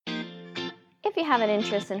If you have an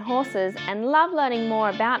interest in horses and love learning more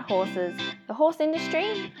about horses, the horse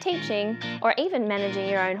industry, teaching, or even managing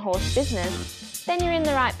your own horse business, then you're in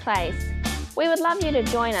the right place. We would love you to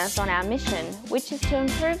join us on our mission, which is to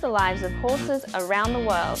improve the lives of horses around the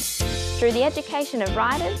world through the education of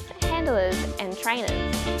riders, handlers, and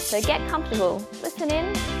trainers. So get comfortable, listen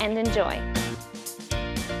in, and enjoy.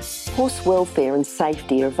 Horse welfare and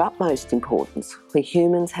safety are of utmost importance where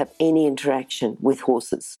humans have any interaction with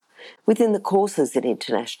horses. Within the courses at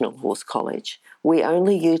International Horse College, we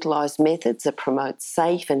only utilise methods that promote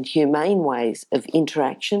safe and humane ways of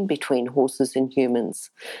interaction between horses and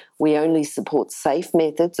humans. We only support safe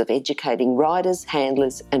methods of educating riders,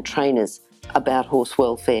 handlers and trainers about horse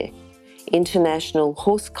welfare.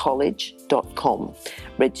 internationalhorsecollege.com,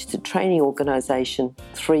 registered training organisation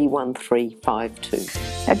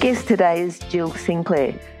 31352. Our guest today is Jill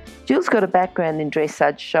Sinclair. Jill's got a background in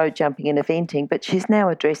dressage, show jumping and eventing, but she's now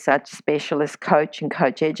a dressage specialist, coach and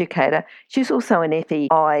coach educator. She's also an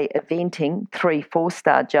FEI eventing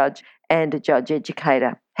 3-4-star judge and a judge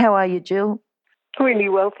educator. How are you, Jill? Really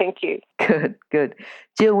well, thank you. Good, good.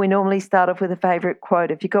 Jill, we normally start off with a favourite quote.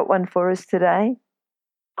 Have you got one for us today?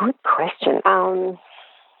 Good question. Do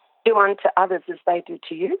unto others as they do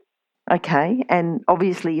to you. Okay, and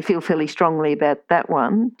obviously you feel fairly strongly about that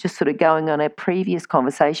one, just sort of going on our previous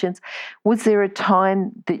conversations. Was there a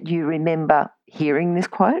time that you remember hearing this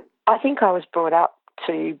quote? I think I was brought up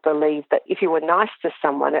to believe that if you were nice to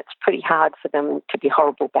someone, it's pretty hard for them to be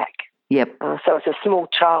horrible back. Yep. So as a small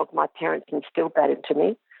child, my parents instilled that into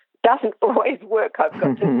me. Doesn't always work, I've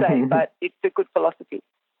got to say, but it's a good philosophy.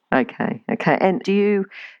 Okay. And do you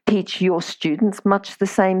teach your students much the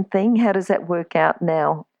same thing? How does that work out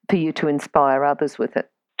now for you to inspire others with it?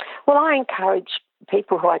 Well, I encourage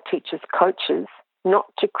people who I teach as coaches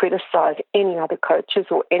not to criticise any other coaches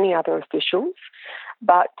or any other officials,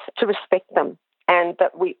 but to respect them, and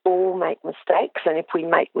that we all make mistakes, and if we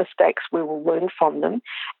make mistakes, we will learn from them,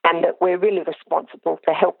 and that we're really responsible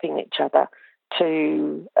for helping each other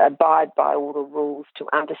to abide by all the rules, to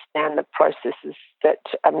understand the processes that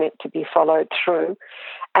are meant to be followed through,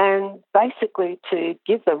 and basically to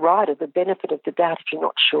give the rider the benefit of the doubt if you're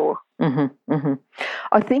not sure.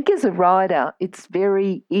 I think as a rider, it's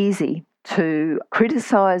very easy to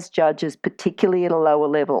criticise judges, particularly at a lower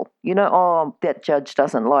level. You know, oh, that judge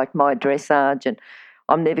doesn't like my dressage and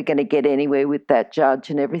I'm never going to get anywhere with that judge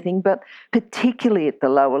and everything. But particularly at the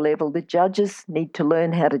lower level, the judges need to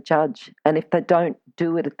learn how to judge. And if they don't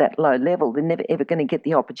do it at that low level, they're never ever going to get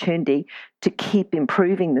the opportunity to keep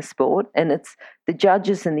improving the sport. And it's the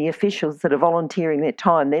judges and the officials that are volunteering their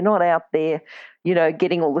time. They're not out there, you know,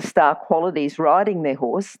 getting all the star qualities riding their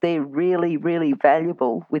horse. They're really, really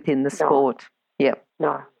valuable within the sport. Yep.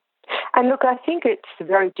 No. And look, I think it's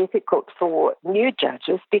very difficult for new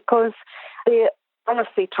judges because they're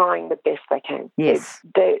honestly trying the best they can. Yes.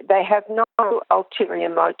 They have no ulterior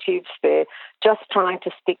motives. They're just trying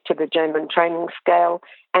to stick to the German training scale.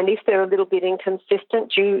 And if they're a little bit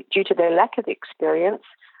inconsistent due to their lack of experience,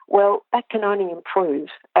 well, that can only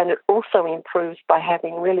improve. And it also improves by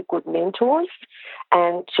having really good mentors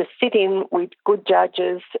and to sit in with good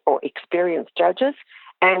judges or experienced judges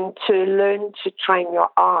and to learn to train your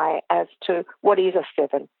eye as to what is a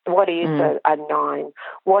 7, what is a 9,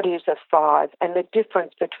 what is a 5, and the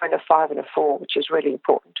difference between a 5 and a 4, which is really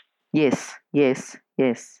important. Yes.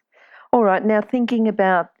 All right, now thinking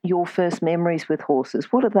about your first memories with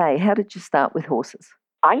horses, what are they? How did you start with horses?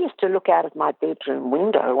 I used to look out of my bedroom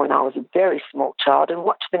window when I was a very small child and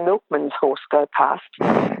watch the milkman's horse go past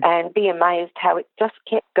and be amazed how it just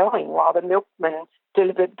kept going while the milkman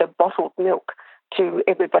delivered the bottled milk to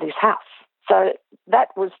everybody's house. So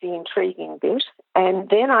that was the intriguing bit. And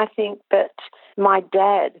then I think that my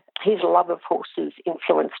dad, his love of horses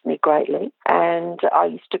influenced me greatly. And I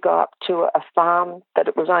used to go up to a farm that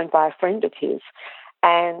it was owned by a friend of his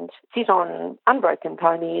and sit on unbroken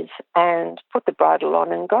ponies and put the bridle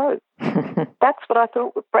on and go. That's what I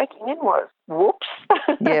thought breaking in was. Whoops.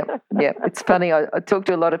 Yeah. It's funny. I talk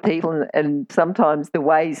to a lot of people and sometimes the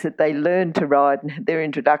ways that they learn to ride and their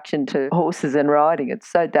introduction to horses and riding, it's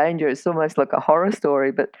so dangerous. It's almost like a horror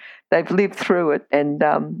story, but they've lived through it and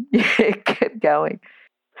kept going.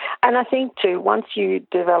 And I think too, once you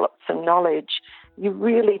develop some knowledge, you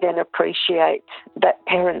really then appreciate that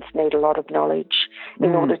parents need a lot of knowledge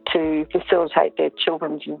in order to facilitate their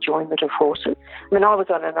children's enjoyment of horses. I mean, I was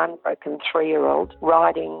on an unbroken 3-year-old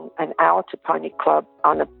riding an hour to Pony Club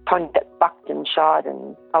on a pony that bucked and shied,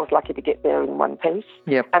 and I was lucky to get there in one piece.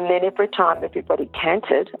 Yep. And then every time everybody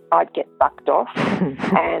cantered, I'd get bucked off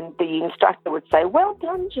and the instructor would say, "Well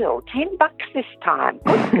done, Jill, $10 this time,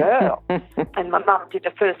 good girl." And my mum did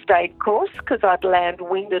a first aid course because I'd land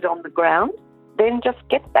winded on the ground. Then just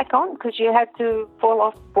get back on because you had to fall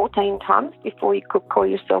off 14 times before you could call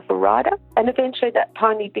yourself a rider. And eventually that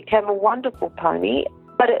pony became a wonderful pony,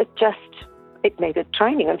 but it needed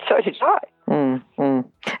training, and so did I.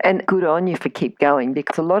 And good on you for keep going,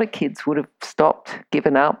 because a lot of kids would have stopped,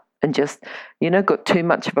 given up, and just, got too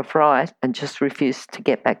much of a fright and just refused to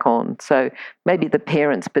get back on. So maybe the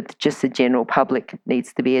parents, but just the general public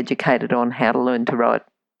needs to be educated on how to learn to ride.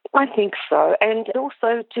 I think so. And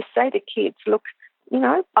also to say to kids, look,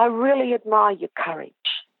 I really admire your courage.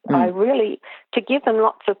 To give them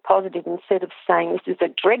lots of positive instead of saying this is a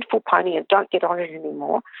dreadful pony and don't get on it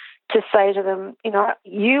anymore, to say to them,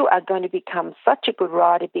 you are going to become such a good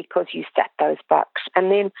rider because you sat those bucks.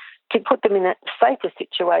 And then to put them in a safer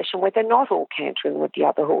situation where they're not all cantering with the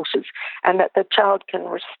other horses and that the child can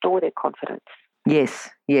restore their confidence. Yes.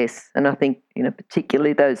 And I think,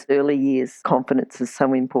 particularly those early years, confidence is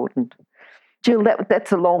so important. Jill,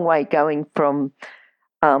 that's a long way going from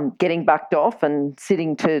getting bucked off and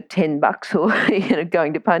sitting to $10 or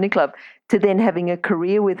going to Pony Club to then having a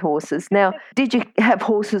career with horses. Now, did you have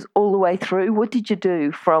horses all the way through? What did you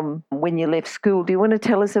do from when you left school? Do you want to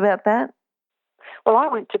tell us about that? Well, I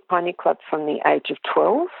went to Pony Club from the age of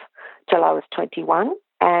 12 till I was 21,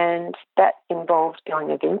 and that involved going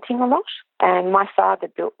eventing a lot. And my father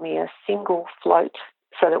built me a single float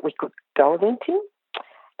so that we could go eventing.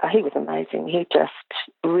 He was amazing. He just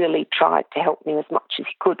really tried to help me as much as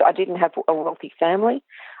he could. I didn't have a wealthy family.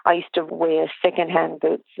 I used to wear second-hand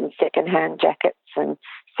boots and second-hand jackets and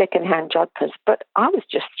second-hand jodhpurs, but I was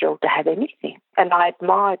just thrilled to have anything. And I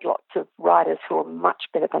admired lots of riders who were much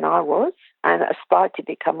better than I was and aspired to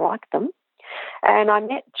become like them. And I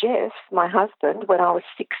met Jeff, my husband, when I was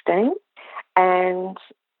 16, and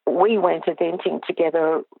we went eventing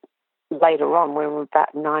together later on when we were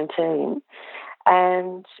about 19.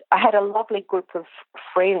 And I had a lovely group of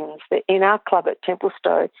friends. In our club at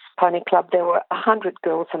Templestowe Pony Club, there were 100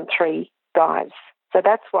 girls and 3 guys. So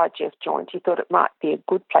that's why Jeff joined. He thought it might be a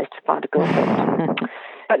good place to find a girlfriend.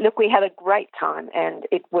 But look, we had a great time, and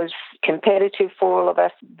it was competitive for all of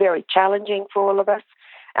us, very challenging for all of us.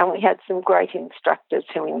 And we had some great instructors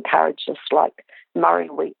who encouraged us, like Murray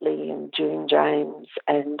Wheatley and June James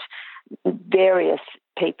and various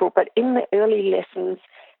people. But in the early lessons,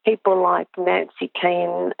 people like Nancy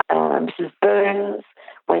Keane, Mrs. Burns,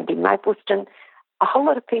 Wendy Mapleston, a whole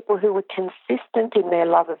lot of people who were consistent in their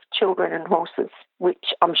love of children and horses,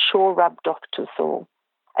 which I'm sure rubbed off to us all.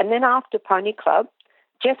 And then after Pony Club,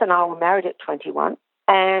 Jeff and I were married at 21,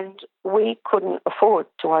 and we couldn't afford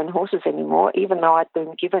to own horses anymore, even though I'd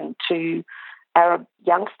been given to Arab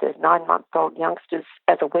youngsters, 9-month-old youngsters,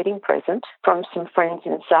 as a wedding present from some friends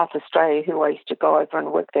in South Australia who I used to go over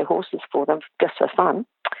and work their horses for them just for fun.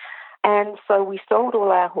 And so we sold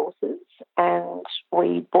all our horses and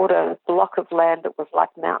we bought a block of land that was like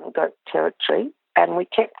mountain goat territory, and we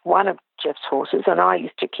kept one of Jeff's horses, and I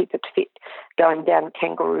used to keep it fit going down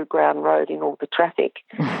Kangaroo Ground Road in all the traffic,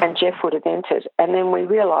 and Jeff would have entered. And then we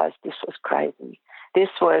realised this was crazy. The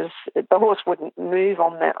horse wouldn't move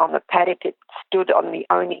on the paddock. It stood on the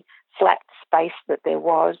only flat space that there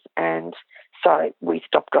was, and so we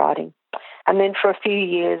stopped riding. And then for a few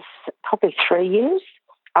years, probably 3 years,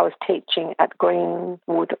 I was teaching at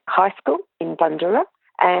Greenwood High School in Bundoora,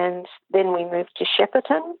 and then we moved to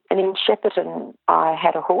Shepparton. And in Shepparton, I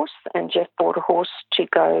had a horse, and Jeff bought a horse to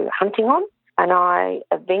go hunting on, and I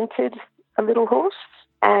evented a little horse,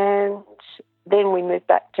 and then we moved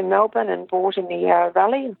back to Melbourne and bought in the Yarra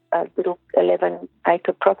Valley a little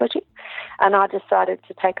 11-acre property, and I decided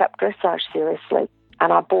to take up dressage seriously.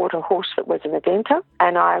 And I bought a horse that was an eventer,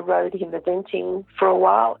 and I rode him eventing for a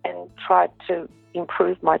while and tried to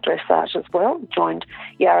improve my dressage as well, joined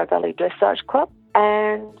Yarra Valley Dressage Club.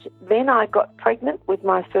 And then I got pregnant with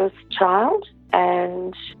my first child,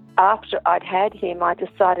 and after I'd had him, I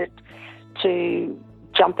decided to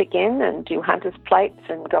jump again and do hunter's plates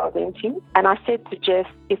and go eventing. And I said to Jeff,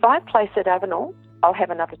 if I place at Avenel, I'll have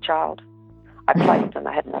another child. I placed and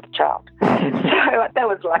I had another child. So that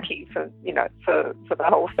was lucky for the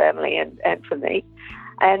whole family and for me.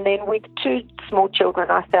 And then with 2 small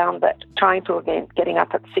children, I found that trying to event, getting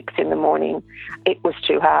up at 6 in the morning, it was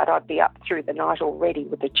too hard. I'd be up through the night already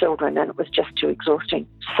with the children, and it was just too exhausting.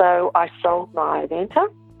 So I sold my eventer,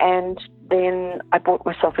 and then I bought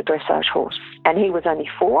myself a dressage horse. And he was only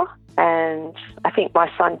 4, and I think my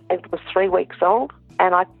son was 3 weeks old.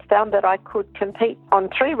 And I found that I could compete on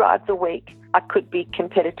 3 rides a week. I could be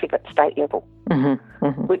competitive at state level,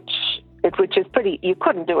 which is pretty. You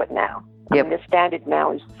couldn't do it now. Yep. I mean, the standard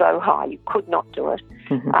now is so high, you could not do it.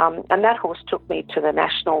 And that horse took me to the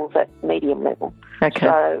nationals at medium level. Okay.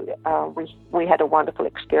 So we had a wonderful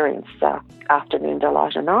experience after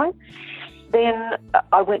Nindalaj and I. Then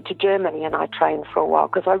I went to Germany and I trained for a while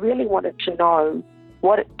because I really wanted to know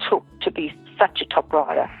what it took to be such a top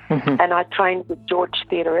rider. And I trained with George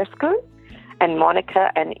Theodorescu and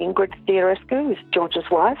Monica and Ingrid Theodorescu, who's George's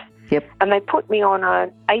wife. Yep. And they put me on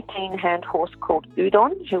an 18-hand horse called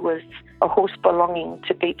Udon, who was a horse belonging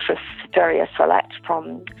to Beatriz Feria Salat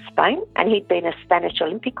from Spain. And he'd been a Spanish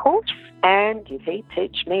Olympic horse. And did he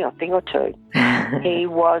teach me a thing or two? He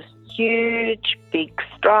was huge, big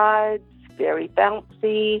strides, very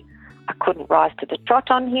bouncy. I couldn't rise to the trot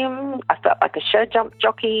on him. I felt like a show jump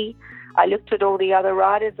jockey. I looked at all the other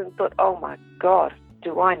riders and thought, oh, my God,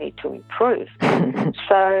 do I need to improve?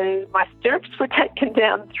 So my stirrups were taken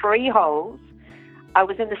down 3 holes. I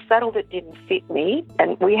was in a saddle that didn't fit me,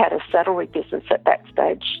 and we had a saddlery business at that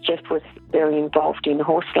stage. Jeff was very involved in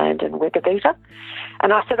Horseland and Wegabita.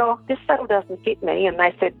 And I said, oh, this saddle doesn't fit me. And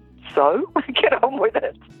they said, so get on with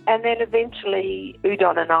it. And then eventually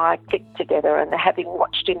Udon and I clicked together, and having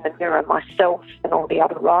watched in the mirror myself and all the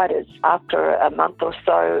other riders, after a month or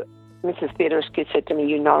so, Mrs. Theodorescu said to me,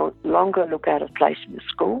 you no longer look out of place in the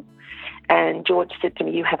school. And George said to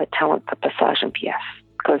me, you have a talent for Passage and Piaffe,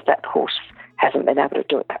 because that horse hasn't been able to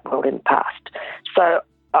do it that well in the past. So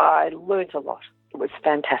I learned a lot. It was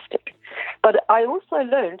fantastic. But I also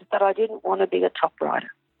learned that I didn't want to be a top rider,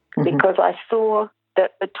 because I saw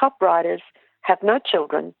that the top riders have no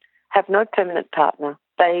children, have no permanent partner.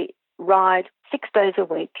 They ride 6 days a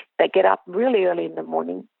week. They get up really early in the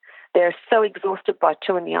morning. They're so exhausted by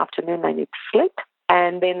 2 in the afternoon they need to sleep,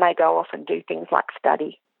 and then they go off and do things like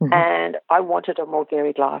study. And I wanted a more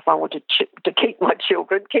varied life. I wanted to keep my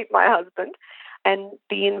children, keep my husband, and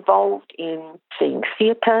be involved in seeing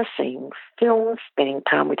theatre, seeing films, spending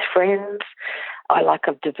time with friends. I like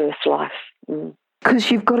a diverse life. Because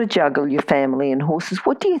you've got to juggle your family and horses.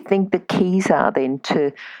 What do you think the keys are then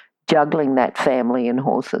to juggling that family and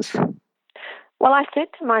horses? Well, I said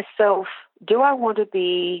to myself, do I want to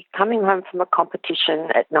be coming home from a competition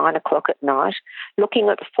at 9 o'clock at night, looking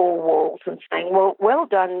at the 4 walls and saying, well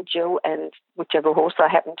done, Jill, and whichever horse I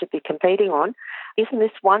happen to be competing on, isn't this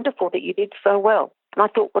wonderful that you did so well? And I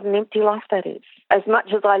thought, what an empty life that is. As much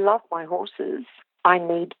as I love my horses, I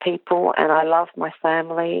need people and I love my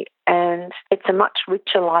family, and it's a much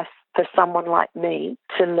richer life for someone like me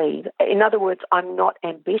to lead. In other words, I'm not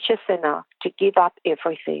ambitious enough to give up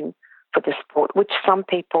everything for the sport, which some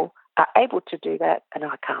people are able to do that, and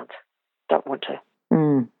I can't. Don't want to.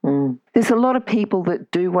 There's a lot of people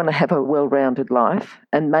that do want to have a well-rounded life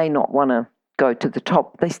and may not want to go to the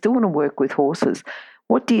top. They still want to work with horses.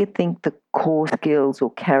 What do you think the core skills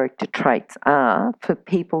or character traits are for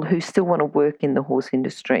people who still want to work in the horse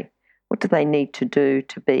industry? What do they need to do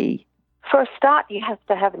to be? For a start, you have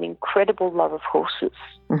to have an incredible love of horses,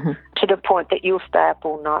 to the point that you'll stay up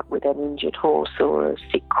all night with an injured horse or a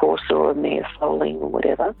sick horse or a mare foaling or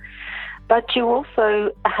whatever. But you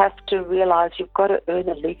also have to realise you've got to earn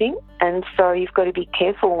a living, and so you've got to be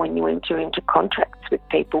careful when you enter into contracts with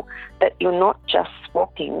people that you're not just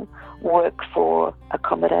swapping work for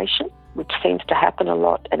accommodation, which seems to happen a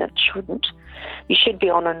lot, and it shouldn't. You should be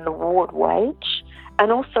on an award wage,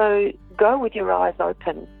 and also go with your eyes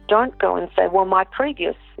open. Don't go and say, well, my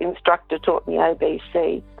previous instructor taught me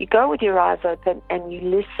ABC. You go with your eyes open and you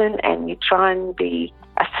listen and you try and be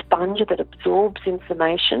a sponge that absorbs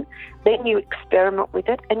information. Then you experiment with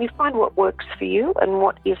it and you find what works for you and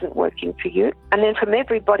what isn't working for you. And then from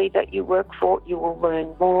everybody that you work for, you will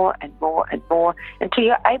learn more and more and more until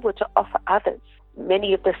you're able to offer others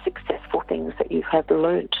many of the successful things that you have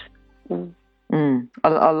learned.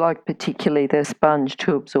 I like particularly the sponge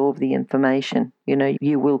to absorb the information. You know,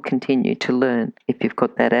 you will continue to learn if you've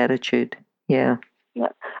got that attitude. Yeah.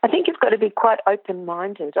 I think you've got to be quite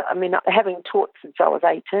open-minded. I mean, having taught since I was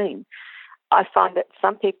 18, I find that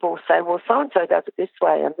some people say, well, so-and-so does it this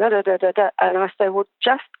way, and da-da-da-da-da. And I say, well,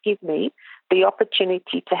 just give me the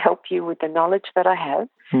opportunity to help you with the knowledge that I have.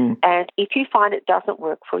 And if you find it doesn't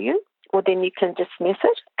work for you, well, then you can dismiss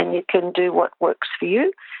it and you can do what works for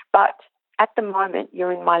you. But at the moment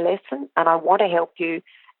you're in my lesson and I want to help you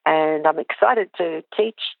and I'm excited to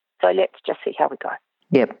teach, so let's just see how we go.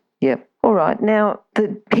 Yep. All right. Now,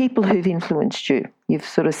 the people who've influenced you, you've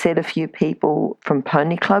sort of said a few people from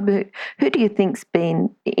Pony Club. Who do you think's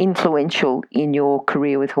been influential in your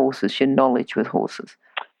career with horses, your knowledge with horses?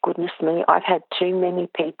 Goodness me, I've had too many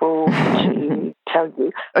people to tell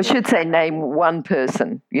you. I should say name one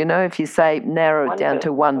person, if you say narrow it down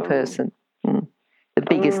to one person, the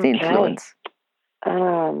biggest influence.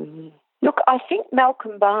 Look, I think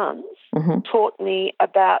Malcolm Barnes taught me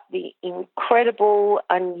about the incredible,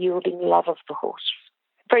 unyielding love of the horse.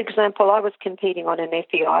 For example, I was competing on an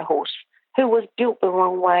FEI horse who was built the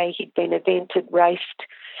wrong way. He'd been evented, raced,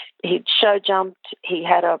 he'd show jumped, he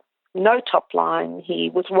had a no top line,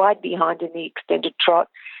 he was wide behind in the extended trot,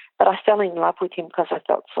 but I fell in love with him because I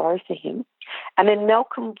felt sorry for him. And then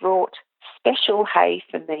Malcolm brought special hay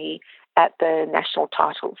for me at the national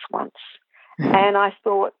titles once. And I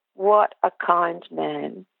thought, what a kind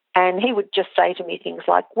man. And he would just say to me things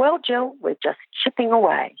like, well, Jill, we're just chipping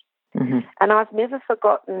away. And I've never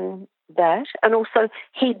forgotten that. And also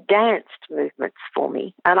he danced movements for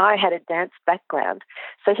me. And I had a dance background.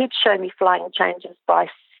 So he'd show me flying changes by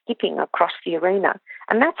skipping across the arena.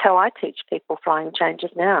 And that's how I teach people flying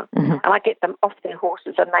changes now. And I get them off their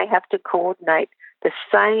horses and they have to coordinate the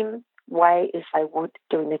same way as they would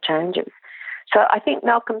doing the changes. So I think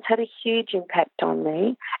Malcolm's had a huge impact on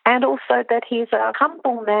me, and also that he's a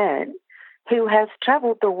humble man who has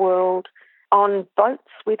travelled the world on boats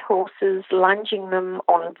with horses, lunging them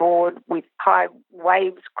on board with high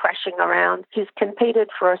waves crashing around. He's competed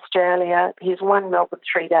for Australia. He's won Melbourne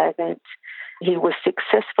 3-day event. He was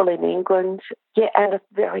successful in England, and a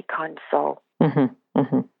very kind soul.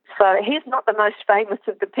 So he's not the most famous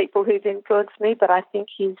of the people who've influenced me, but I think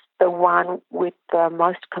he's the one with the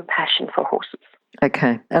most compassion for horses.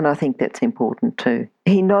 Okay, and I think that's important too.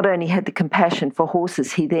 He not only had the compassion for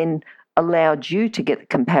horses, he then allowed you to get the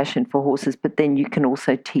compassion for horses, but then you can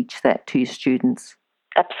also teach that to your students.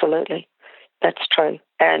 Absolutely, that's true.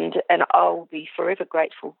 And I'll be forever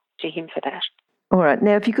grateful to him for that. All right,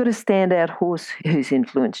 now have you got a standout horse who's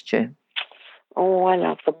influenced you? Oh, I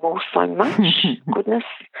love them all so much. Goodness.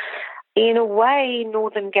 In a way,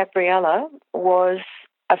 Northern Gabriella was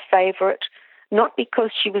a favourite, not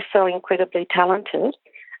because she was so incredibly talented,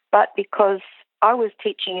 but because I was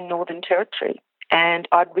teaching in Northern Territory and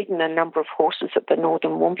I'd ridden a number of horses at the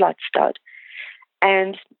Northern Warmblood Stud.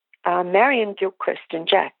 And Marion Gilchrist and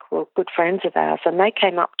Jack were good friends of ours and they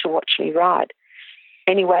came up to watch me ride.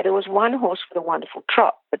 Anyway, there was one horse with a wonderful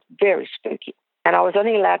trot, but very spooky. And I was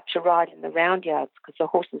only allowed to ride in the round yards because the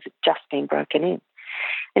horses had just been broken in.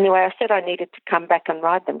 Anyway, I said I needed to come back and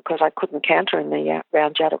ride them because I couldn't counter in the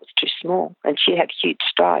round yard. It was too small, and she had huge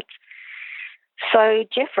strides. So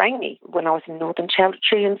Jeff rang me when I was in Northern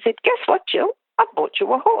Territory and said, guess what, Jill? I bought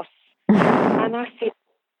you a horse. And I said,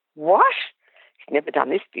 what? He's never done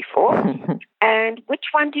this before. And which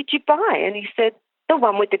one did you buy? And he said, the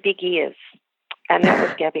one with the big ears. And that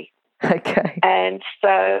was Gabby. Okay. And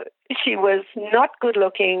so she was not good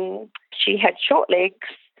looking. She had short legs.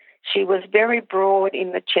 She was very broad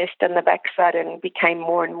in the chest and the backside and became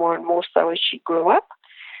more and more and more so as she grew up.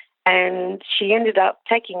 And she ended up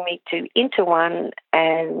taking me to Inter-One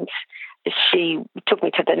and she took me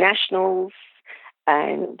to the Nationals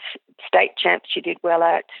and state champs she did well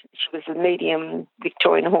at. She was a medium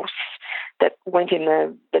Victorian horse that went in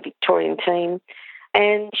the Victorian team.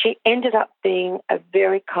 And she ended up being a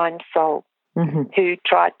very kind soul who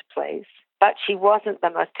tried to please. But she wasn't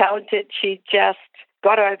the most talented. She just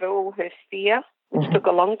got over all her fear, which took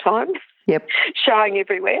a long time, showing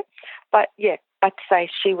everywhere. But, yeah, I'd say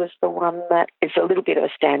she was the one that is a little bit of a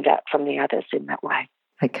standout from the others in that way.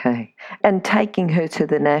 Okay. And taking her to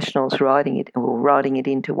the Nationals, riding it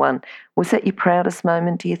into one, was that your proudest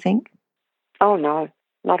moment, do you think? Oh, no,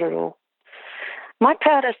 not at all. My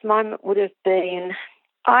proudest moment would have been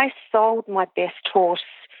I sold my best horse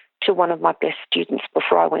to one of my best students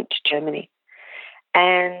before I went to Germany.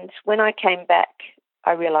 And when I came back,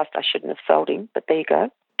 I realised I shouldn't have sold him, but there you go.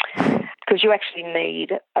 Because you actually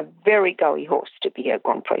need a very go-y horse to be a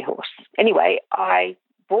Grand Prix horse. Anyway, I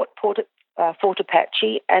bought Fort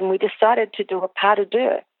Apache and we decided to do a pas de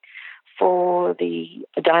deux for the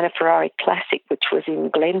Dinah Ferrari Classic, which was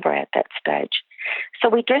in Glenbrae at that stage. So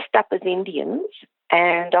we dressed up as Indians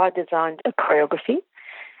and I designed a choreography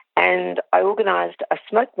and I organised a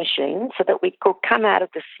smoke machine so that we could come out of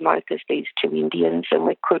the smoke as these two Indians and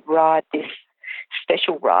we could ride this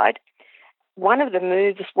special ride. One of the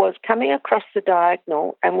moves was coming across the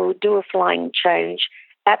diagonal and we would do a flying change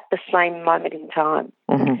at the same moment in time.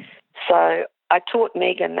 So I taught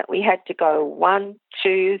Megan that we had to go 1,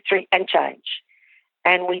 2, 3 and change.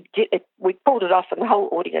 And we did it. We pulled it off, and the whole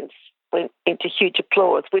audience went into huge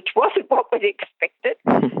applause, which wasn't what we'd expected,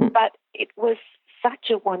 but it was such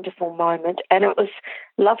a wonderful moment, and it was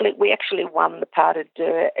lovely. We actually won the pas de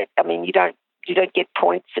deux. I mean, you don't get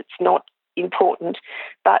points. It's not important,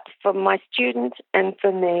 but for my student and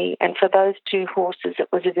for me and for those two horses, it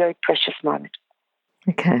was a very precious moment.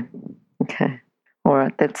 Okay. All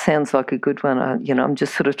right, that sounds like a good one. I'm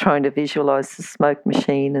just sort of trying to visualise the smoke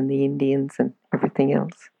machine and the Indians and everything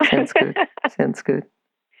else. Sounds good. Sounds good.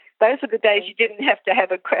 Those were the days you didn't have to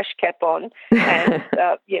have a crash cap on, and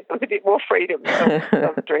there was a bit more freedom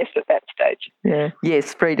of dress at that stage. Yeah.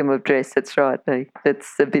 Yes, freedom of dress. That's right.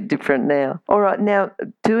 That's a bit different now. All right, now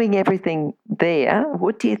doing everything there,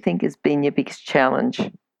 what do you think has been your biggest challenge?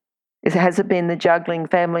 Has it been the juggling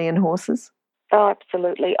family and horses? Oh,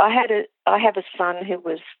 absolutely. I have a son who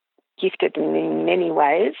was gifted in many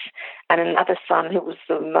ways, and another son who was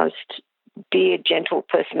the most dear, gentle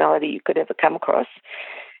personality you could ever come across.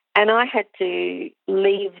 And I had to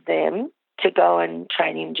leave them to go and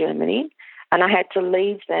train in Germany. And I had to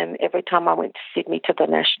leave them every time I went to Sydney to the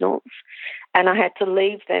Nationals. And I had to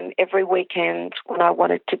leave them every weekend when I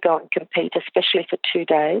wanted to go and compete, especially for 2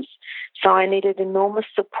 days. So I needed enormous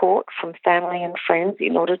support from family and friends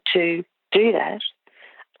in order to do that.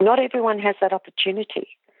 Not everyone has that opportunity.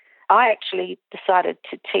 I actually decided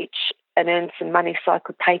to teach and earn some money so I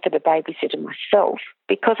could pay for the babysitter myself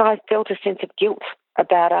because I felt a sense of guilt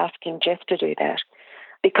about asking Jeff to do that,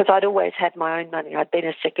 because I'd always had my own money. I'd been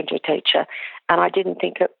a secondary teacher, and I didn't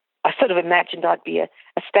think I sort of imagined I'd be a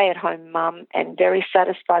stay-at-home mum and very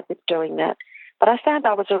satisfied with doing that. But I found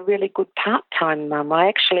I was a really good part-time mum. I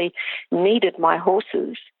actually needed my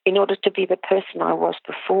horses in order to be the person I was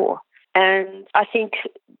before. And I think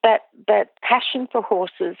that passion for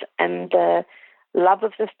horses and the love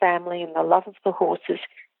of the family and the love of the horses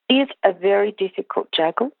is a very difficult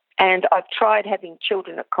juggle. And I've tried having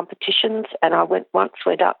children at competitions, and I went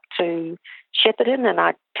up to Shepparton, and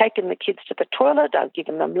I'd taken the kids to the toilet. I'd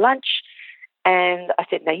given them lunch, and I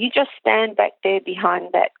said, now you just stand back there behind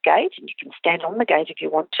that gate, and you can stand on the gate if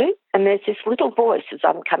you want to. And there's this little voice as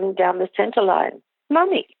I'm coming down the centre line,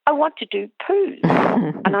 Mummy, I want to do poos.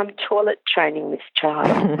 And I'm toilet training this child.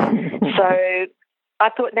 So I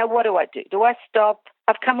thought, now what do I do? Do I stop?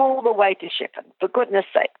 I've come all the way to Shepparton, for goodness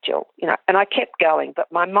sake, Jill. And I kept going,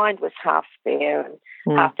 but my mind was half there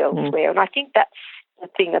and half elsewhere. And I think that's the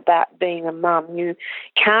thing about being a mum. You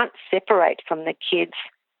can't separate from the kids,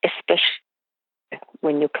 especially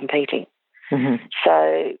when you're competing. Mm-hmm.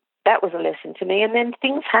 So that was a lesson to me. And then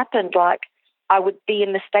things happened, like I would be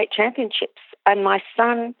in the state championships, and my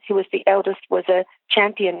son, who was the eldest, was a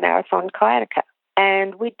champion marathon kayaker.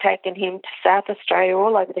 And we'd taken him to South Australia,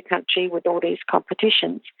 all over the country with all these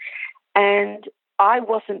competitions. And I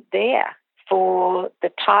wasn't there for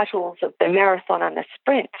the titles of the marathon and the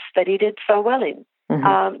sprints that he did so well in.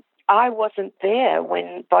 Mm-hmm. I wasn't there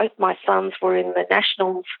when both my sons were in the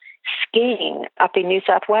Nationals skiing up in New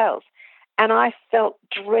South Wales. And I felt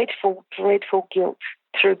dreadful, dreadful guilt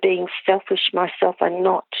through being selfish myself and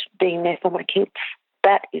not being there for my kids.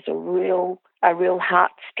 That is a real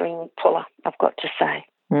heartstring puller, I've got to say.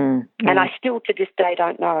 And I still to this day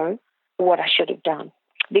don't know what I should have done,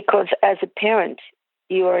 because as a parent,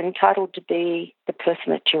 you are entitled to be the person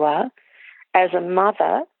that you are. As a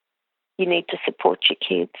mother, you need to support your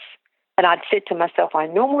kids. And I'd said to myself, I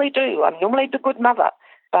normally do. I'm normally the good mother.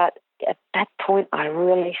 But at that point, I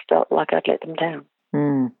really felt like I'd let them down.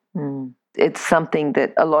 It's something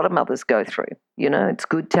that a lot of mothers go through. It's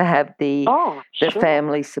good to have the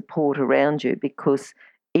family support around you, because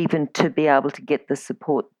even to be able to get the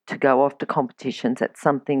support to go off to competitions, that's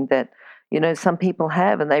something that, some people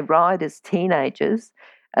have, and they ride as teenagers,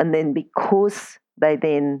 and then because they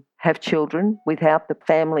then have children without the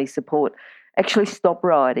family support, actually stop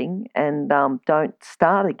riding and don't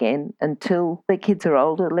start again until their kids are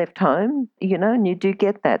older, left home, and you do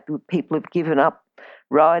get that. People have given up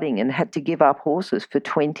riding and had to give up horses for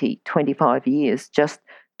 20, 25 years just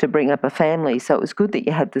to bring up a family. So it was good that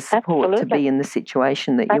you had the support to be in the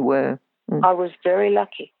situation that you were. I was very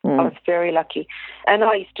lucky. I was very lucky. And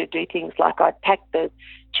I used to do things like I'd pack the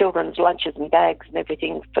children's lunches and bags and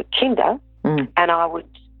everything for kinder, and I would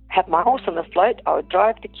have my horse on the float. I would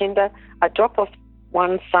drive to kinder. I'd drop off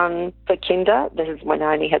one son for kinder. This is when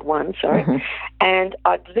I only had one, sorry. And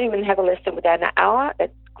I'd zoom and have a lesson within an hour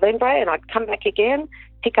at Glenbrae, and I'd come back again,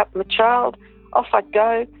 pick up my child, off I'd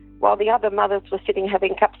go, while the other mothers were sitting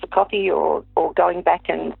having cups of coffee or going back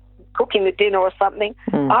and cooking the dinner or something,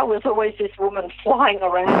 I was always this woman flying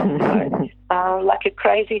around, like a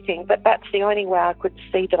crazy thing. But that's the only way I could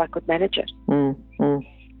see that I could manage it.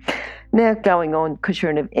 Now going on, because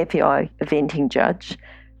you're an FEI eventing judge,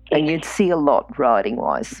 and you'd see a lot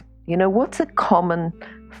riding-wise, what's a common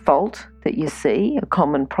fault that you see, a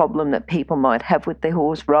common problem that people might have with their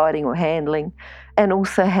horse riding or handling, and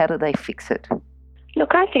also how do they fix it?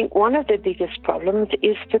 Look, I think one of the biggest problems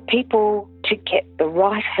is for people to get the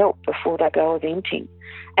right help before they go eventing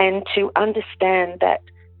and to understand that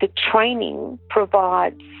the training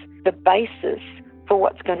provides the basis for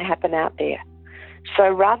what's going to happen out there. So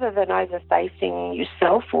rather than overfacing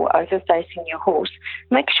yourself or overfacing your horse,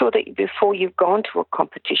 make sure that before you've gone to a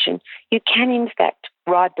competition, you can in fact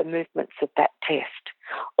ride the movements of that test,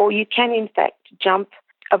 or you can in fact jump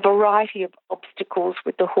a variety of obstacles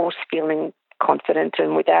with the horse feeling confident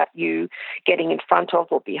and without you getting in front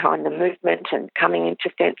of or behind the movement and coming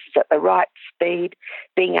into fences at the right speed,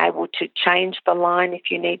 being able to change the line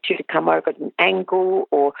if you need to come over at an angle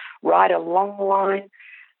or ride a long line.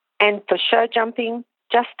 And for show jumping,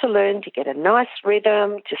 just to learn to get a nice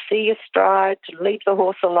rhythm, to see your stride, to leave the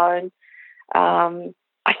horse alone.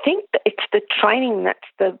 I think that it's the training that's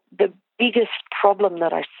the biggest problem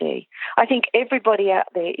that I see. I think everybody out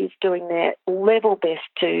there is doing their level best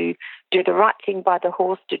to do the right thing by the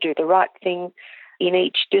horse, to do the right thing in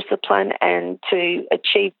each discipline and to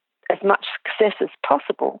achieve as much success as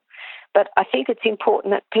possible. But I think it's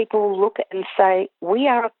important that people look at and say, we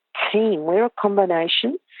are a team, we're a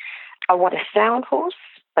combination. I want a sound horse.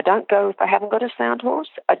 I don't go if I haven't got a sound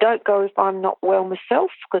horse. I don't go if I'm not well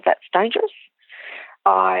myself, because that's dangerous.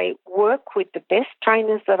 I work with the best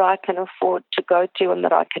trainers that I can afford to go to and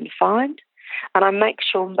that I can find, and I make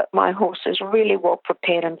sure that my horse is really well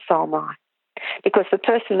prepared, and so am I, because the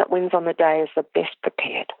person that wins on the day is the best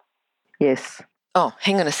prepared. Yes. Oh,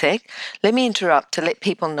 hang on a sec. Let me interrupt to let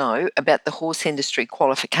people know about the horse industry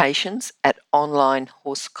qualifications at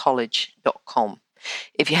onlinehorsecollege.com.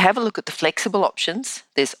 If you have a look at the flexible options,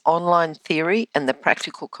 there's online theory and the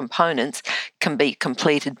practical components can be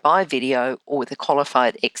completed by video or with a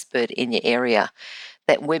qualified expert in your area.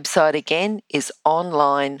 That website again is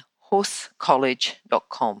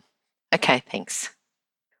onlinehorsecollege.com. Okay, thanks.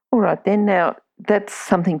 All right, then now that's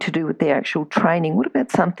something to do with their actual training. What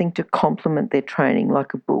about something to complement their training,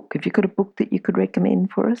 like a book? Have you got a book that you could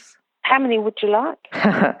recommend for us? How many would you like?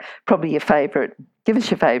 Probably your favourite. Give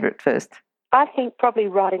us your favourite first. I think probably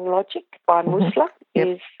Riding Logic by Musler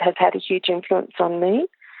has had a huge influence on me.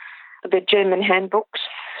 The German handbooks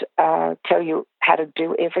tell you how to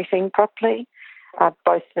do everything properly,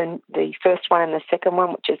 both the first one and the second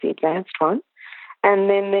one, which is the advanced one.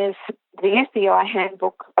 And then there's the FEI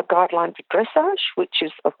handbook, A Guideline for Dressage, which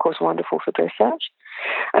is, of course, wonderful for dressage.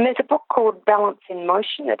 And there's a book called Balance in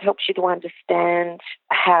Motion that helps you to understand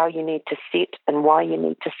how you need to sit and why you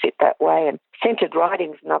need to sit that way. And Centered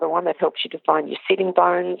Riding is another one that helps you to find your sitting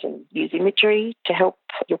bones and use imagery to help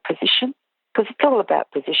your position, because it's all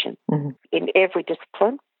about position in every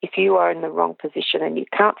discipline. If you are in the wrong position and you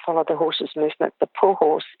can't follow the horse's movement, the poor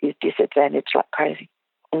horse is disadvantaged like crazy.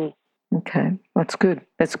 Okay, that's good.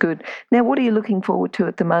 That's good. Now, what are you looking forward to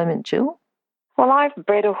at the moment, Jill? Well, I've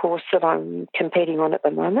bred a horse that I'm competing on at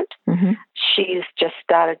the moment. She's just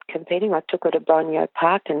started competing. I took her to Borneo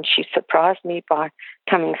Park and she surprised me by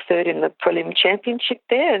coming third in the prelim championship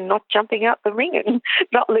there and not jumping out the ring and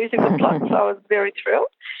not losing the plot, so I was very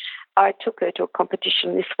thrilled. I took her to a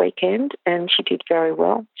competition this weekend and she did very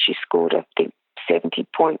well. She scored, I think,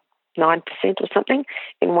 70.9% or something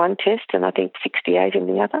in one test and I think 68 in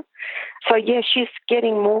the other. So, yeah, she's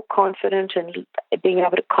getting more confident and being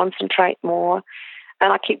able to concentrate more.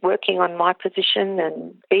 And I keep working on my position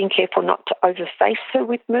and being careful not to overface her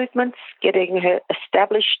with movements, getting her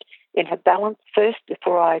established in her balance first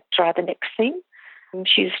before I try the next thing.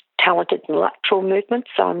 She's talented in lateral movements,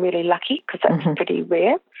 so I'm really lucky because that's pretty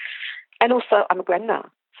rare. And also I'm a grandma,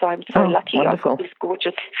 so I'm so lucky. Wonderful. I've got this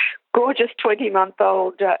gorgeous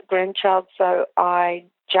 20-month-old grandchild, so I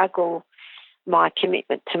juggle my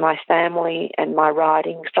commitment to my family and my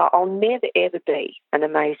riding. So I'll never, ever be an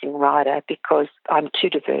amazing rider because I'm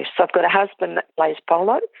too diverse. So I've got a husband that plays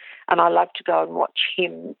polo and I love to go and watch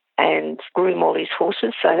him and groom all his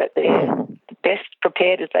horses so that they're the best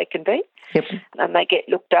prepared as they can be. Yep. And they get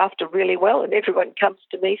looked after really well, and everyone comes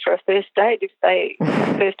to me for a first aid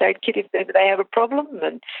kit if they have a problem.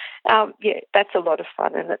 And that's a lot of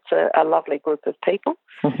fun, and it's a lovely group of people.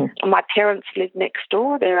 My parents live next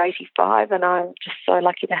door. They're 85, and I'm just so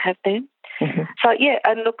lucky to have them. So,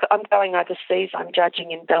 and look, I'm going overseas. I'm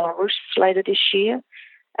judging in Belarus later this year.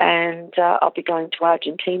 and I'll be going to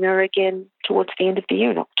Argentina again towards the end of the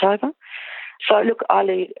year in October. So, look, I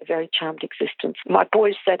lead a very charmed existence. My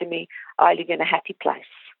boys say to me, I live in a happy place.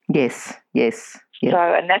 Yes, yes. Yeah. So,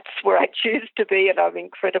 and that's where I choose to be, and I'm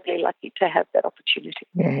incredibly lucky to have that opportunity.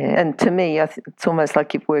 Yeah, and to me, it's almost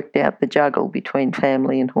like you've worked out the juggle between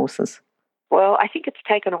family and horses. Well, I think it's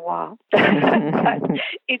taken a while, but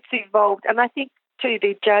it's evolved. And I think, too,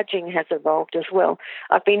 the judging has evolved as well.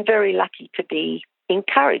 I've been very lucky to be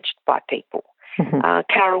encouraged by people.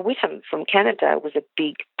 Carol Whittam from Canada was a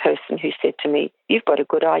big person who said to me, you've got a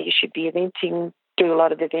good eye, you should be eventing, do a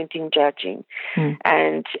lot of eventing judging.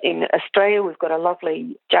 And in Australia, we've got a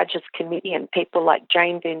lovely judges committee, and people like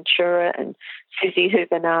Jane Ventura and Susie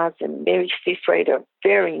Huguenard and Mary Seyfried are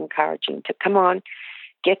very encouraging to come on,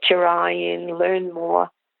 get your eye in, learn more,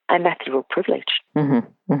 and that's a real privilege. Yeah.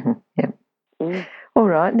 All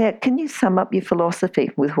right. Now, can you sum up your philosophy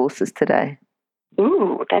with horses today?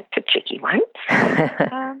 Ooh, that's a tricky one.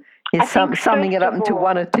 Yes, summing it up into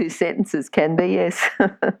one or two sentences can be, yes.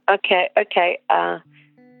 Okay.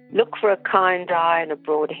 Look for a kind eye and a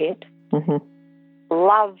broad head.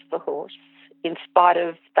 Love the horse in spite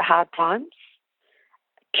of the hard times.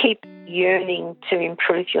 Keep yearning to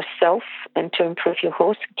improve yourself and to improve your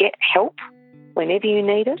horse. Get help whenever you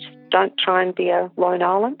need it. Don't try and be a lone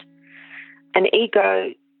island. And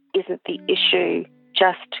ego isn't the issue.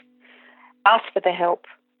 Just ask for the help,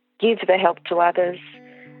 give the help to others,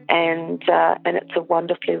 and it's a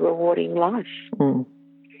wonderfully rewarding life.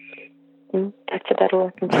 That's about all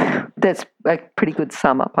I can say. That's a pretty good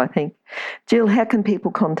sum up, I think. Jill, how can people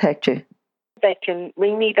contact you? They can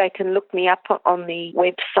ring me. They can look me up on the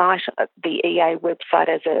website, the EA website,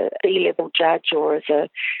 as a B-level judge or as a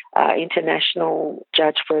international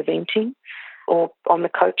judge for eventing, or on the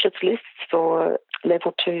coaches lists for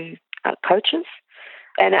level 2 coaches.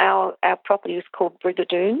 And our property is called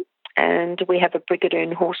Brigadoon, and we have a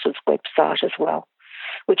Brigadoon Horses website as well,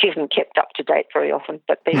 which isn't kept up to date very often,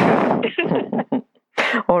 but there you go.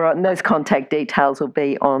 All right, and those contact details will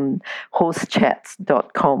be on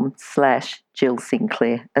horsechats.com/Jill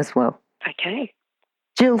Sinclair as well. Okay.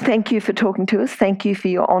 Jill, thank you for talking to us. Thank you for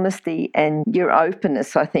your honesty and your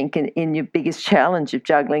openness, I think, in your biggest challenge of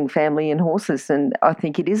juggling family and horses. And I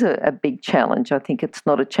think it is a big challenge. I think it's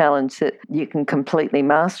not a challenge that you can completely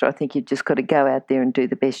master. I think you've just got to go out there and do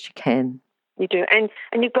the best you can. You do. And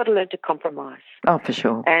you've got to learn to compromise. Oh, for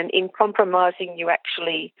sure. And in compromising, you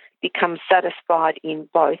actually become satisfied in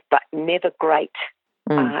both, but never great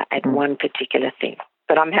at one particular thing.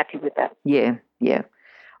 But I'm happy with that. Yeah.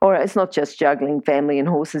 All right, it's not just juggling family and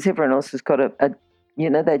horses. Everyone else has got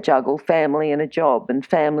they juggle family and a job and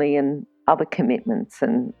family and other commitments,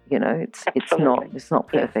 and it's not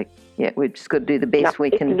perfect. Yeah, we've just got to do the best we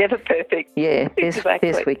can. It's never perfect. Yeah,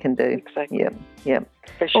 best we can do. Exactly. Yeah.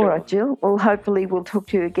 For sure. All right, Jill. Well, hopefully we'll talk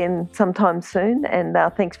to you again sometime soon, and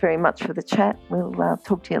thanks very much for the chat. We'll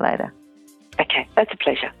talk to you later. Okay, that's a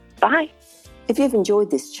pleasure. Bye. If you've enjoyed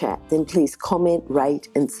this chat, then please comment, rate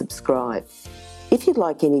and subscribe. If you'd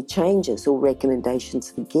like any changes or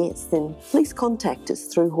recommendations for guests, then please contact us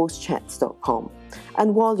through horsechats.com.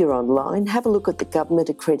 And while you're online, have a look at the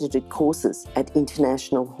government-accredited courses at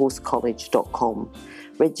internationalhorsecollege.com.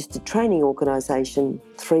 Registered Training Organisation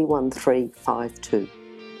 31352.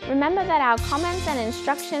 Remember that our comments and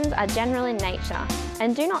instructions are general in nature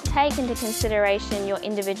and do not take into consideration your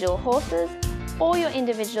individual horses or your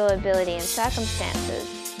individual ability and circumstances.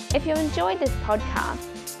 If you enjoyed this podcast,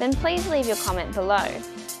 then please leave your comment below.